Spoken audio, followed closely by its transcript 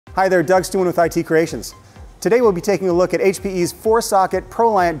Hi there, Doug Stewin with IT Creations. Today we'll be taking a look at HPE's 4-socket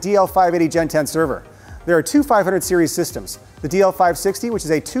ProLiant DL580 Gen10 server. There are two 500 series systems, the DL560, which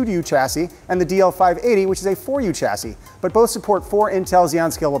is a 2U chassis, and the DL580, which is a 4U chassis, but both support 4 Intel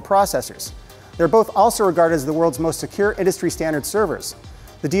Xeon Scalable processors. They're both also regarded as the world's most secure industry standard servers.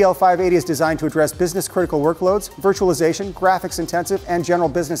 The DL580 is designed to address business-critical workloads, virtualization, graphics-intensive, and general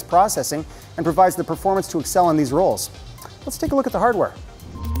business processing, and provides the performance to excel in these roles. Let's take a look at the hardware.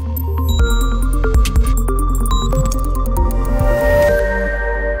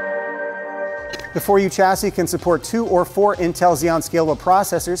 The 4U chassis can support 2 or 4 Intel Xeon Scalable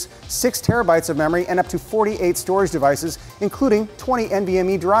processors, 6 terabytes of memory, and up to 48 storage devices, including 20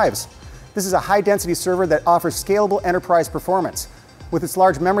 NVMe drives. This is a high-density server that offers scalable enterprise performance. With its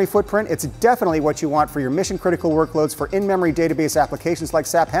large memory footprint, it's definitely what you want for your mission-critical workloads for in-memory database applications like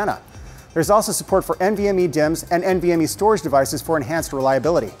SAP HANA. There's also support for NVMe DIMMs and NVMe storage devices for enhanced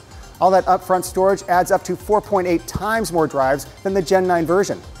reliability. All that upfront storage adds up to 4.8 times more drives than the Gen 9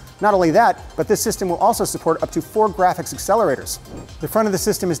 version. Not only that, but this system will also support up to 4 graphics accelerators. The front of the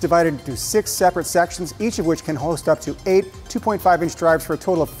system is divided into 6 separate sections, each of which can host up to 8 2.5-inch drives for a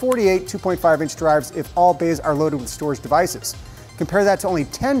total of 48 2.5-inch drives if all bays are loaded with storage devices. Compare that to only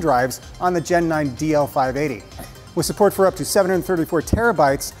 10 drives on the Gen 9 DL580. With support for up to 734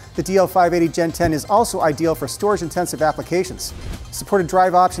 terabytes, the DL580 Gen10 is also ideal for storage-intensive applications. Supported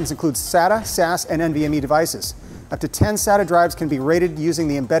drive options include SATA, SAS, and NVMe devices. Up to 10 SATA drives can be rated using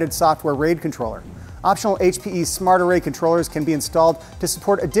the embedded software RAID controller. Optional HPE Smart Array controllers can be installed to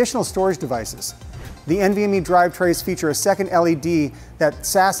support additional storage devices. The NVMe drive trays feature a second LED that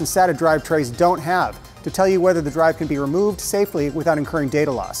SAS and SATA drive trays don't have to tell you whether the drive can be removed safely without incurring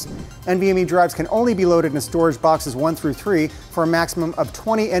data loss. NVMe drives can only be loaded in storage boxes 1 through 3 for a maximum of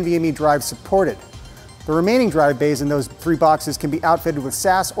 20 NVMe drives supported. The remaining drive bays in those 3 boxes can be outfitted with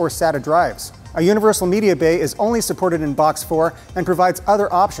SAS or SATA drives. A universal media bay is only supported in box 4 and provides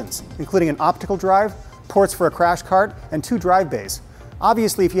other options, including an optical drive, ports for a crash cart, and 2 drive bays.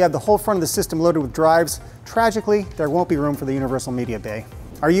 Obviously, if you have the whole front of the system loaded with drives, tragically, there won't be room for the universal media bay.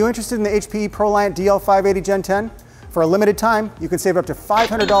 Are you interested in the HPE ProLiant DL580 Gen10? For a limited time, you can save up to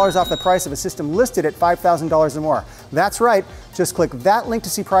 $500 off the price of a system listed at $5,000 or more. That's right, just click that link to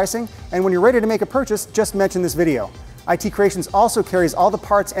see pricing, and when you're ready to make a purchase, just mention this video. IT Creations also carries all the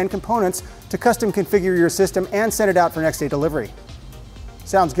parts and components to custom configure your system and send it out for next day delivery.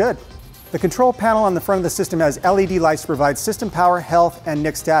 Sounds good. The control panel on the front of the system has LED lights to provide system power, health, and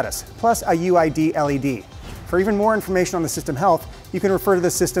NIC status, plus a UID LED. For even more information on the system health, you can refer to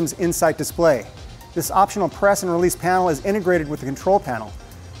the system's Insight display. This optional press and release panel is integrated with the control panel.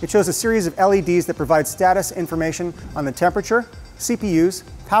 It shows a series of LEDs that provide status information on the temperature, CPUs,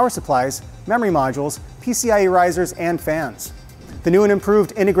 power supplies, memory modules, PCIe risers, and fans. The new and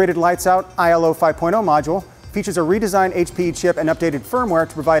improved Integrated Lights Out ILO 5.0 module features a redesigned HPE chip and updated firmware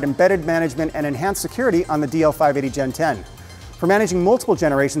to provide embedded management and enhanced security on the DL580 Gen10. For managing multiple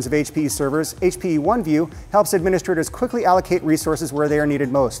generations of HPE servers, HPE OneView helps administrators quickly allocate resources where they are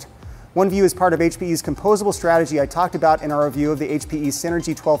needed most. OneView is part of HPE's composable strategy I talked about in our review of the HPE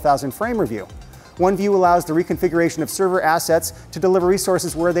Synergy 12,000 frame review. OneView allows the reconfiguration of server assets to deliver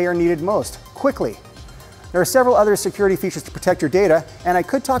resources where they are needed most, quickly. There are several other security features to protect your data, and I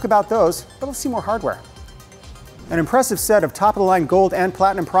could talk about those, but let's see more hardware. An impressive set of top-of-the-line gold and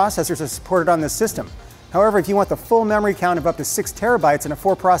platinum processors are supported on this system. However, if you want the full memory count of up to 6 terabytes in a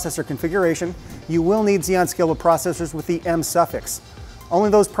 4-processor configuration, you will need Xeon Scalable processors with the M suffix. Only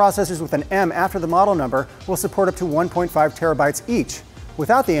those processors with an M after the model number will support up to 1.5 terabytes each.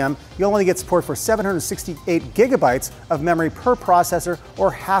 Without the M, you'll only get support for 768 gigabytes of memory per processor, or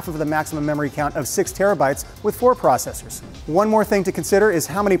half of the maximum memory count of 6 terabytes with 4 processors. One more thing to consider is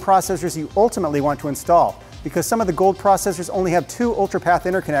how many processors you ultimately want to install, because some of the gold processors only have 2 ultrapath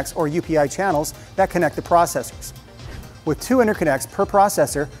interconnects, or UPI channels, that connect the processors. With 2 interconnects per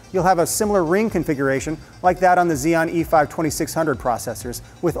processor, you'll have a similar ring configuration like that on the Xeon E5 2600 processors,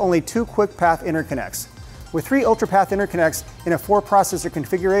 with only 2 quick path interconnects. With 3 ultrapath interconnects in a 4-processor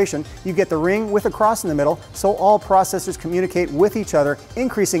configuration, you get the ring with a cross in the middle, so all processors communicate with each other,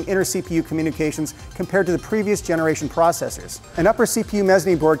 increasing inter-CPU communications compared to the previous generation processors. An upper CPU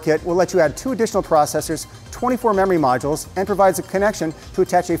Mezzanine board kit will let you add 2 additional processors, 24 memory modules, and provides a connection to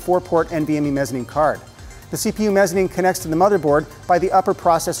attach a 4-port NVMe Mezzanine card. The CPU Mezzanine connects to the motherboard by the upper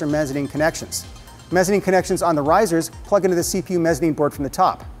processor Mezzanine connections. Mezzanine connections on the risers plug into the CPU Mezzanine board from the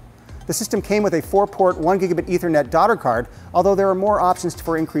top. The system came with a 4-port 1 gigabit Ethernet daughter card, although there are more options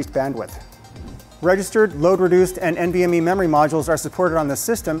for increased bandwidth. Registered, load-reduced, and NVMe memory modules are supported on the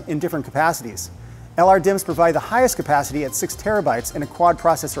system in different capacities. LR DIMMs provide the highest capacity at 6 terabytes in a quad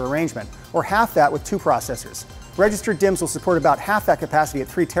processor arrangement, or half that with 2 processors. Registered DIMMs will support about half that capacity at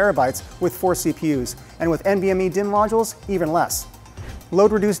 3 terabytes with 4 CPUs, and with NVMe DIMM modules, even less.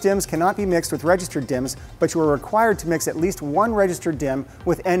 Load-reduced DIMMs cannot be mixed with registered DIMMs, but you are required to mix at least one registered DIMM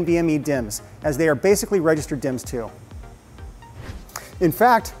with NVMe DIMMs, as they are basically registered DIMMs too. In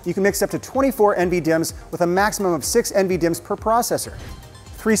fact, you can mix up to 24 NV DIMMs with a maximum of 6 NV DIMMs per processor.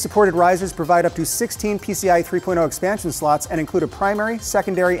 3 supported risers provide up to 16 PCIe 3.0 expansion slots and include a primary,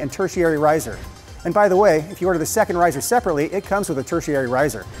 secondary, and tertiary riser. And by the way, if you order the second riser separately, it comes with a tertiary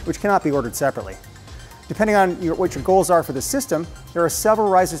riser, which cannot be ordered separately. Depending on what your goals are for the system, there are several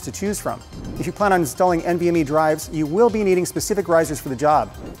risers to choose from. If you plan on installing NVMe drives, you will be needing specific risers for the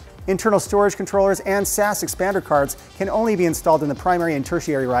job. Internal storage controllers and SAS expander cards can only be installed in the primary and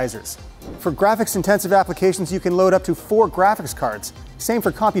tertiary risers. For graphics-intensive applications, you can load up to 4 graphics cards. Same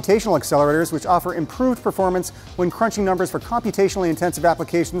for computational accelerators, which offer improved performance when crunching numbers for computationally intensive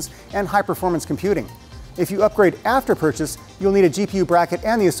applications and high-performance computing. If you upgrade after purchase, you'll need a GPU bracket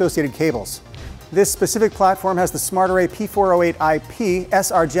and the associated cables. This specific platform has the SmartArray P408IP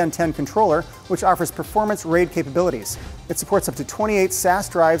SR Gen10 controller, which offers performance RAID capabilities. It supports up to 28 SAS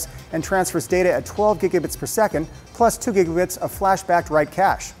drives and transfers data at 12 gigabits per second, plus 2 gigabits of flash-backed write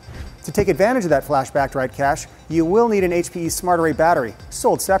cache. To take advantage of that flash-backed write cache, you will need an HPE SmartArray battery,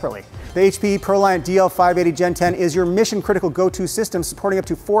 sold separately. The HPE ProLiant DL580 Gen10 is your mission-critical go-to system, supporting up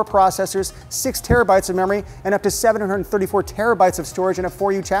to 4 processors, 6 terabytes of memory, and up to 734 terabytes of storage in a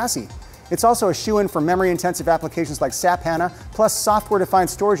 4U chassis. It's also a shoe-in for memory-intensive applications like SAP HANA, plus software-defined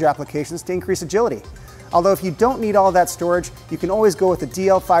storage applications to increase agility. Although if you don't need all of that storage, you can always go with the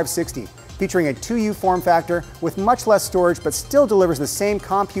DL560, featuring a 2U form factor with much less storage but still delivers the same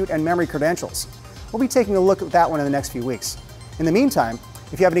compute and memory credentials. We'll be taking a look at that one in the next few weeks. In the meantime,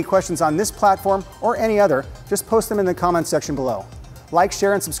 if you have any questions on this platform or any other, just post them in the comments section below. Like,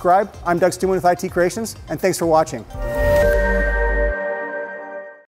 share, and subscribe. I'm Doug Stuman with IT Creations, and thanks for watching.